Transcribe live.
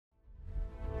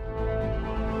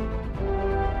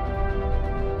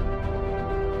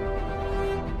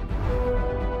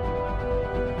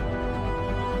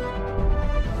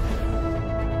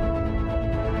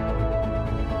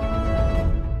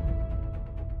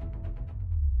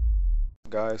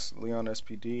guys?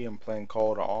 LeonSPD. I'm playing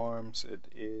Call to Arms. It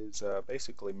is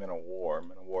basically Men of War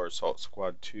Assault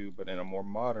Squad 2, but in a more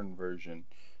modern version.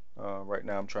 Right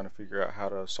now I'm trying to figure out how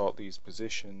to assault these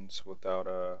positions without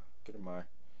getting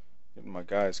my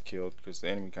guys killed, because the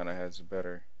enemy kind of has a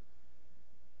better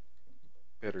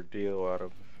deal out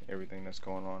of everything that's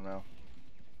going on now.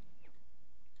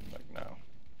 Like now,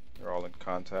 they're all in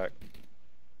contact.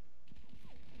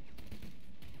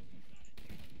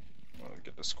 I'll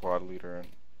get the squad leader in.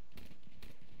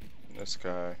 And this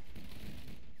guy.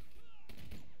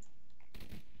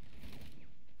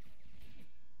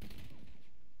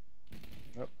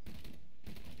 Yep.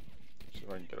 See if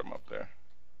I can get him up there.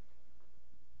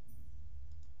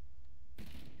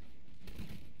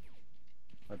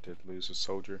 I did lose a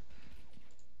soldier.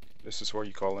 This is where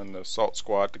you call in the assault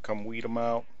squad to come weed them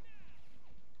out.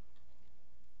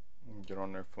 And get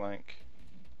on their flank.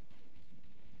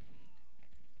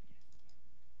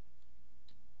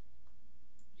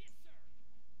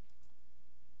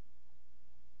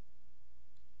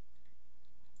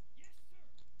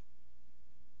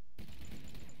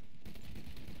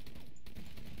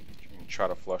 Try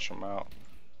to flush them out,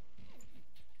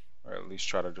 or at least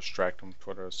try to distract them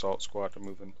for the assault squad to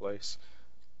move in place.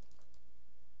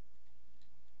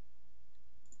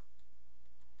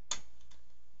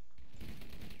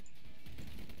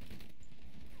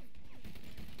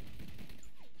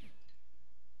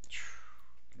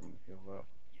 Get them to heal up.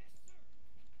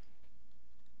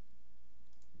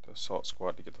 The assault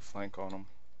squad to get the flank on them.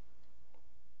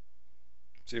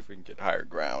 See if we can get higher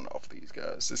ground off these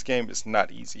guys. This game is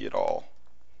not easy at all,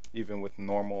 even with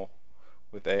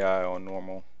AI on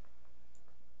normal.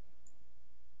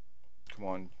 Come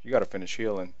on, you gotta finish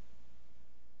healing.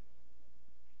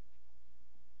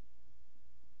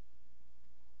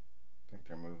 I think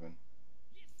they're moving.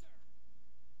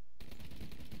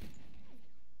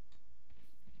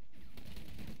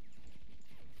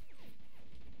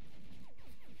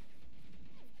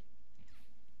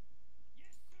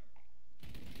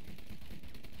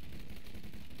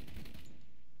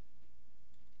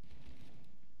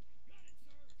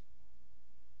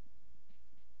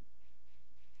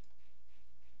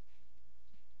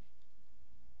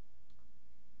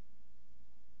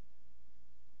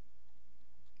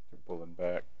 They're pulling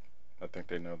back. I think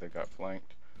they know they got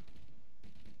flanked.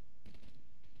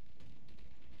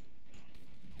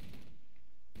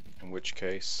 In which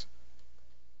case,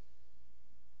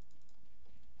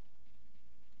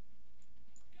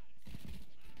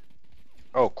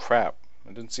 oh crap,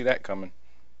 I didn't see that coming.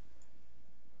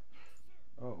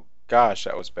 Oh gosh,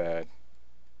 that was bad.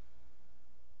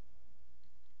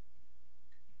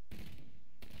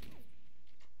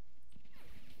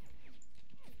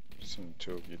 Send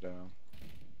two of you down.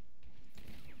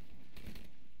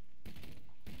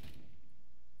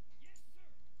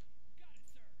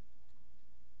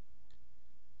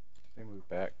 They move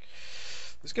back.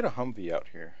 Let's get a Humvee out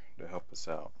here to help us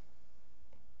out.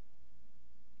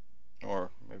 Or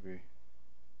maybe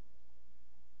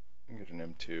we can get an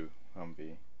M2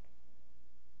 Humvee.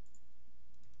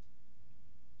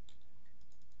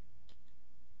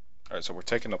 Alright, so we're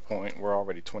taking a point. We're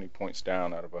already 20 points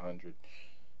down out of 100.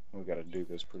 We gotta do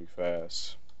this pretty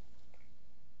fast.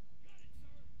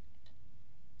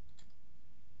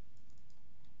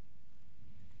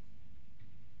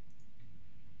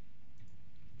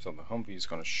 So the Humvee is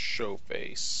gonna show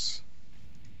face.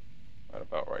 Right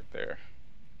about right there.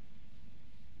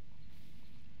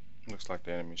 Looks like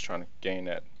the enemy's trying to gain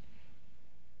that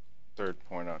third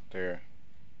point out there.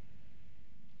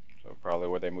 So probably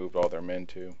where they moved all their men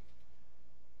to.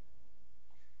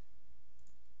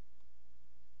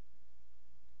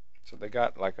 So they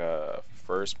got like a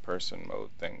first person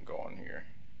mode thing going here.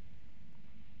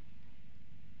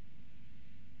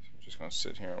 So I'm just gonna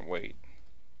sit here and wait.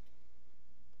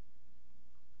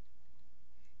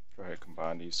 Go ahead and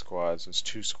combine these squads. There's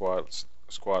two squad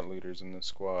leaders in this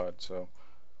squad, so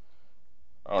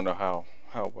I don't know how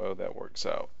well that works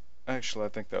out. Actually, I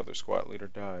think the other squad leader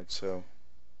died, so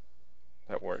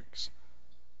that works.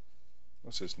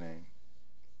 What's his name?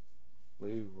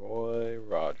 Leroy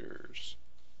Rogers.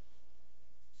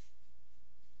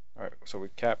 Alright, so we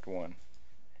capped one.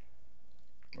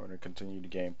 We're going to continue to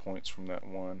gain points from that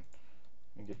one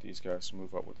and get these guys to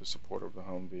move up with the support of the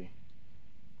Humvee.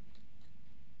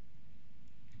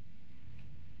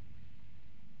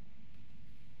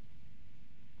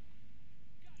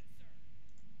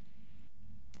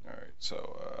 Alright,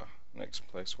 so next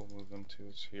place we'll move them to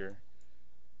is here.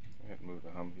 Go ahead and move the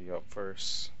Humvee up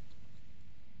first.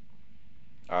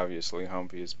 Obviously,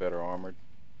 Humvee is better armored.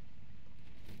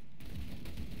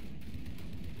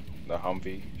 The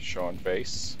Humvee showing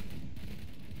face.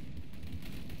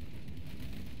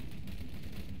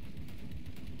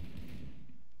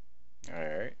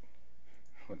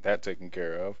 that taken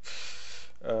care of.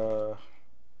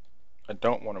 I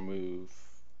don't want to move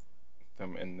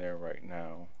them in there right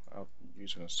now. I'll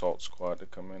use an assault squad to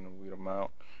come in and weed them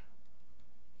out.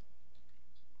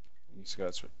 These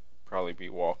guys would probably be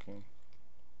walking.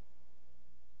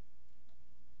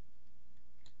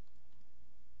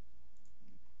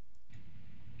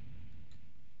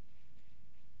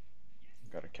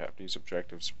 Gotta cap these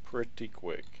objectives pretty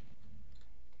quick.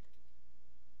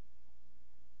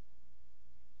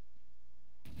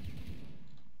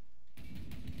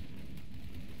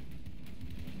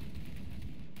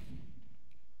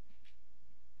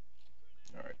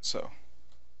 Alright, so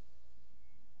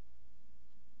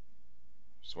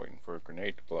just waiting for a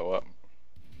grenade to blow up.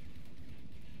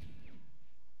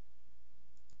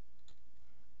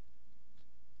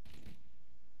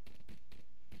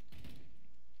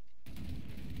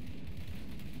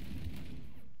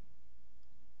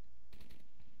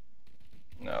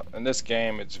 Now, in this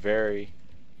game, it's very,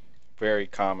 very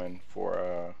common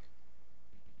for,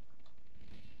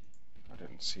 I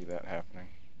didn't see that happening.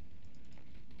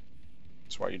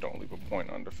 That's why you don't leave a point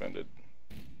undefended.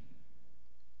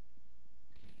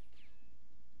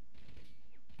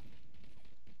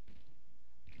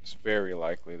 It's very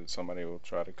likely that somebody will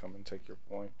try to come and take your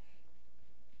point.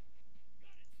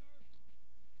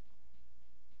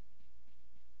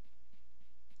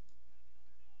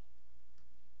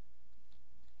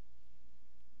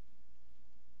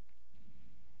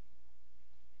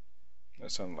 That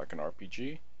sounded like an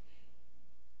RPG.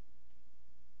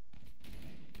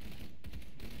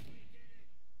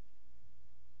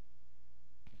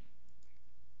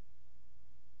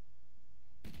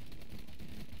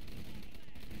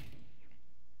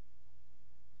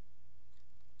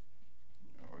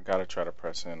 We gotta try to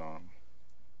press in on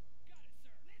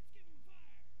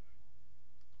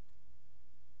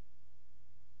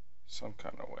some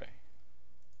kind of way.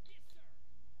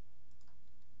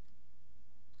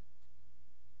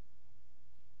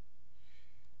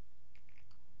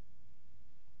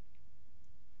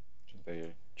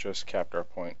 They just capped our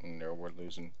point and we're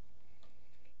losing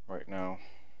right now.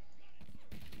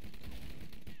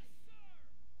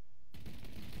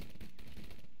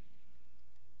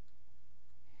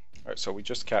 Alright, so we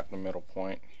just capped the middle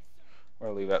point. We're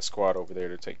gonna leave that squad over there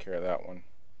to take care of that one.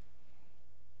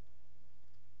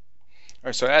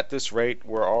 Alright, so at this rate,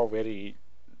 we're already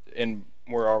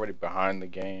behind the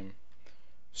game.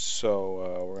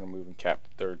 So we're gonna move and cap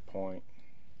the third point.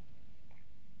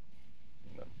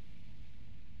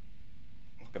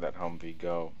 Look at that Humvee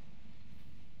go.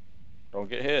 Don't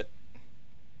get hit.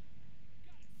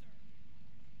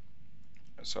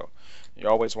 So you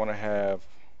always want to have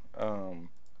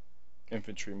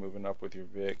infantry moving up with your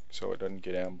Vic so it doesn't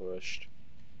get ambushed.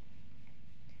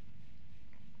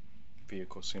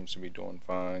 Vehicle seems to be doing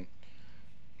fine.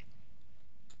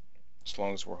 As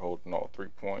long as we're holding all 3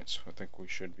 points, I think we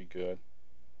should be good.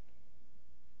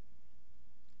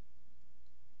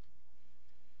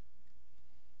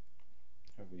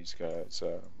 Have these guys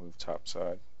move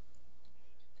topside.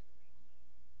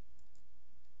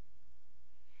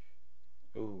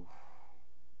 Ooh,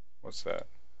 what's that?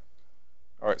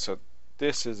 Alright, so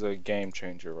this is a game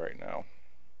changer right now.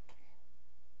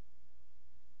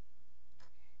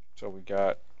 So we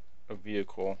got a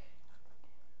vehicle.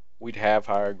 We'd have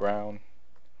higher ground.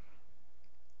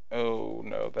 Oh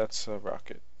no, that's a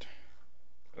rocket.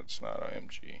 That's not an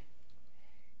MG.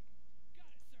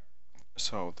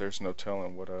 So there's no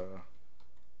telling what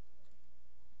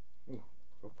Ooh,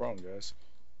 no problem, guys.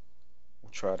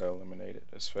 We'll try to eliminate it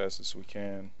as fast as we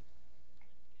can.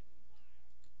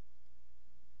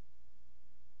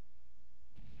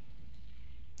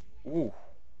 Ooh.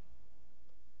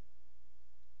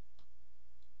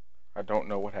 I don't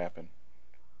know what happened.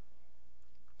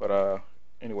 But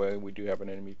anyway, we do have an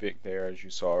enemy Vic there, as you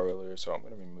saw earlier, so I'm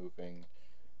going to be moving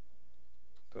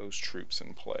those troops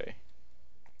in play.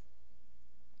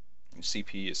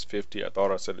 CP is 50. I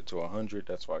thought I set it to 100.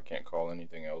 That's why I can't call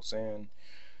anything else in.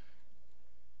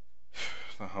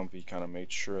 The Humvee kind of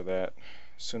made sure that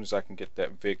as soon as I can get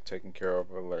that Vic taken care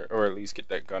of, or at least get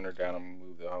that gunner down, I'm going to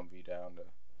move the Humvee down to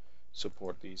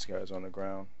support these guys on the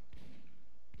ground.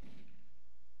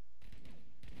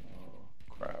 Oh,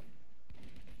 crap.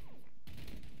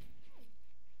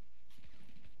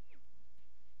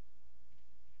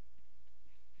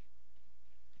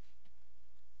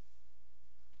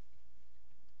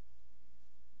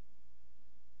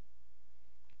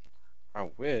 I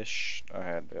wish I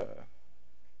had a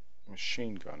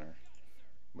machine gunner,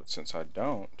 but since I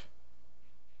don't,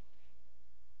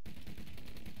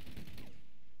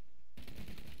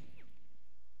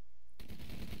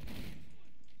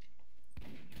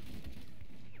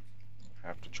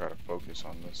 try to focus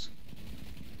on this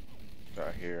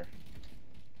guy here.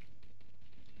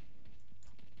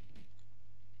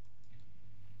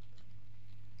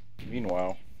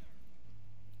 Meanwhile,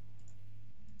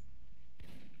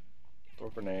 throw a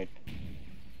grenade.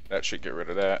 That should get rid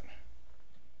of that.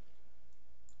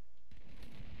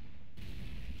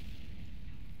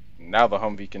 Now the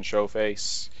Humvee can show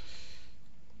face.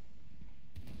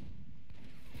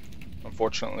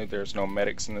 Unfortunately, there's no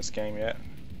medics in this game yet.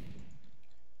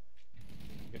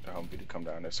 Get the Humvee to come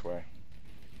down this way.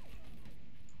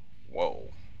 Whoa.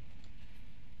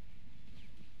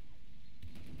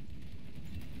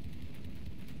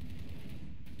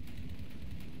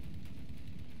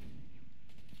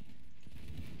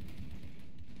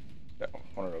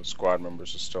 One of those squad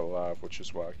members is still alive, which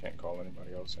is why I can't call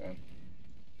anybody else in.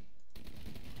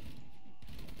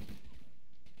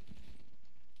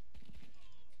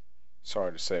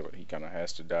 Sorry to say, but he kind of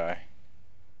has to die.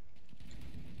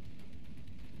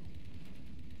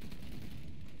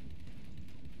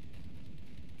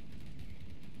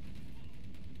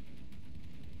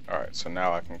 Alright, so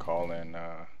now I can call in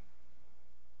at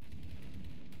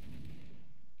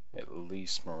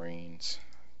least Marines.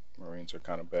 Marines are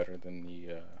kind of better than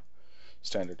the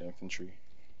standard infantry.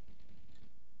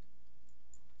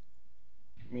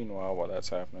 Meanwhile, while that's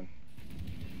happening,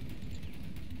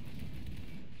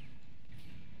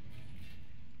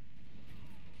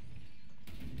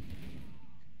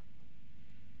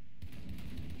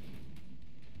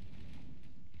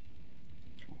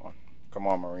 come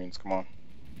on, Marines, come on.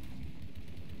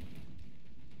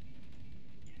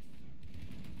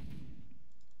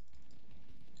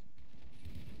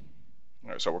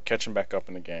 Alright, so we're catching back up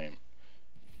in the game.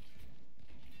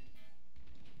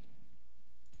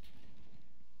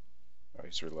 Oh,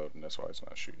 he's reloading, that's why he's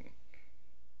not shooting.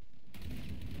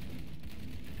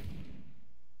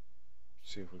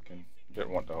 See if we can.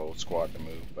 Didn't want the whole squad to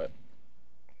move, but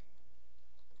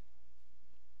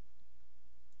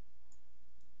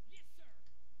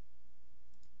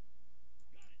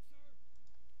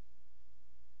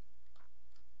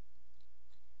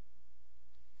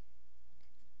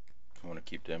I want to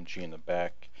keep the MG in the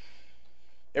back.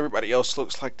 Everybody else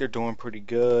looks like they're doing pretty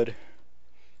good.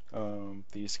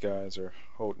 These guys are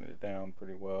holding it down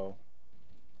pretty well.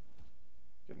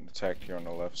 Getting attacked here on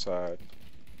the left side.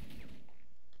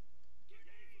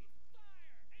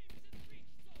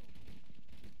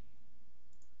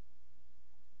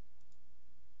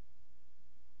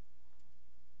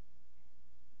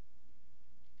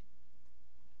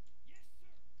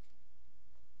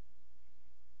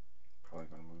 Probably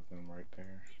gonna move them right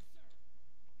there.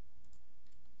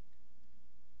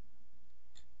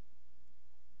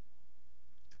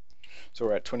 So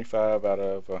we're at 25 out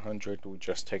of 100. We've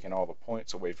just taken all the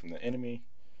points away from the enemy,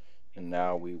 and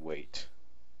now we wait.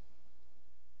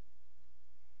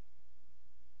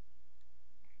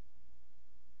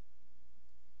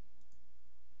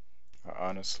 I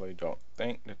honestly don't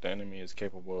think that the enemy is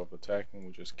capable of attacking.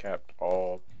 We just capped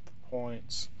all the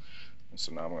points. And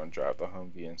so now I'm going to drive the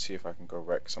Humvee and see if I can go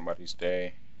wreck somebody's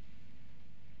day.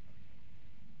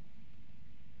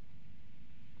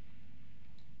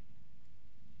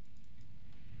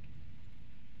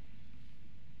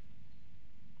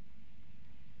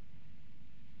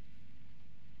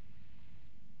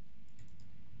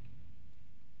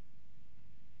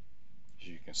 As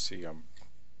you can see, I'm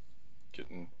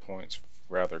getting points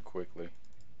rather quickly.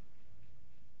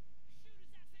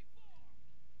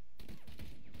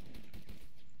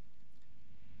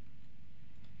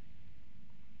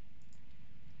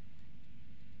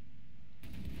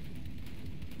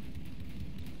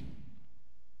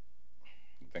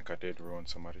 I think I did ruin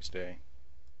somebody's day.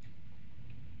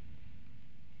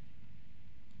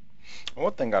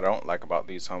 One thing I don't like about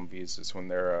these Humvees is when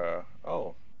they're,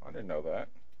 oh, I didn't know that.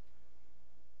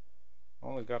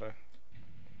 Only got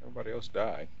everybody else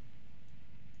died.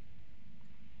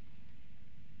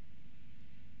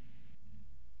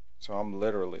 So I'm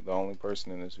literally the only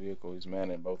person in this vehicle who's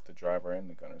manning both the driver and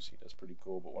the gunner seat. That's pretty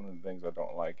cool. But one of the things I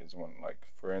don't like is when, like,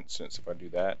 for instance, if I do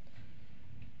that,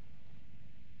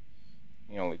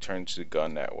 he only turns the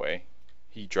gun that way.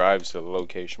 He drives to the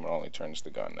location but only turns the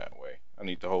gun that way. I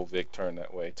need the whole Vic turn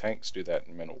that way. Tanks do that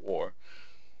in Men of War.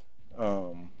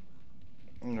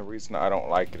 And the reason I don't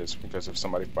like it is because if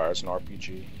somebody fires an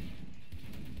RPG,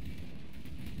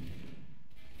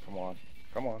 come on,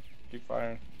 keep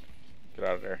firing. Get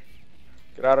out of there.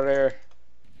 Get out of there.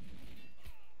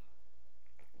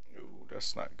 Ooh,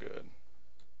 that's not good.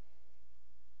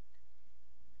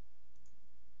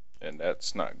 And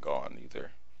that's not gone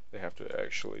either. They have to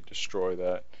actually destroy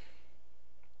that.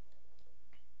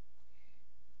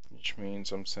 which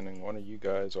means I'm sending one of you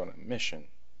guys on a mission.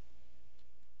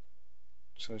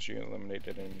 Since you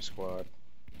eliminated enemy squad.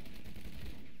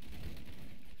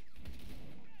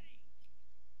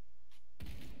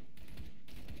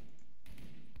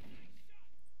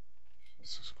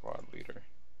 This is squad leader.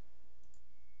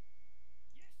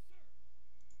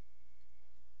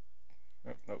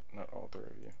 Nope, nope, not all three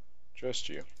of you. Just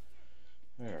you.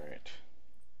 Alright.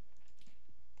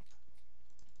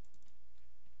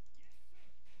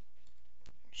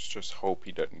 Let's just hope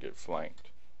he doesn't get flanked.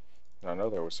 I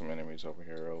know there were some enemies over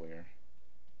here earlier.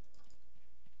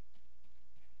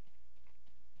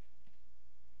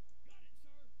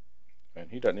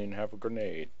 And he doesn't even have a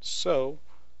grenade. So,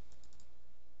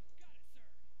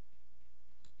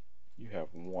 you have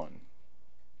one.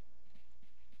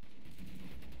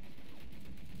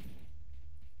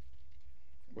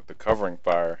 With the covering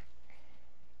fire.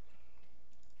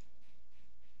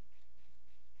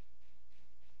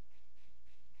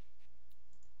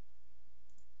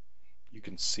 You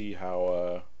can see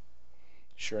how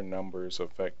sheer numbers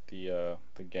affect the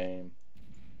game.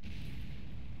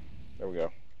 There we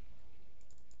go.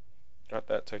 Got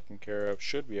that taken care of.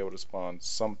 Should be able to spawn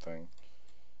something.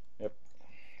 Yep.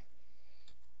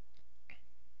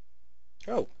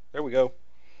 Oh, there we go.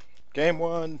 Game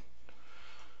one.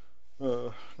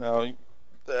 Now,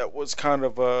 that was kind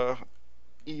of a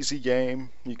easy game.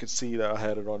 You can see that I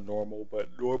had it on normal, but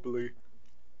normally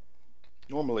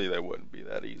they wouldn't be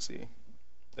that easy.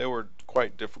 They were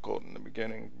quite difficult in the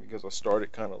beginning because I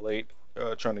started kind of late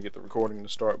trying to get the recording to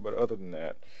start, but other than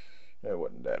that, it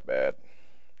wasn't that bad.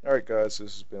 Alright guys,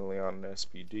 this has been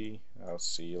LeonSPD. I'll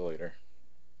see you later.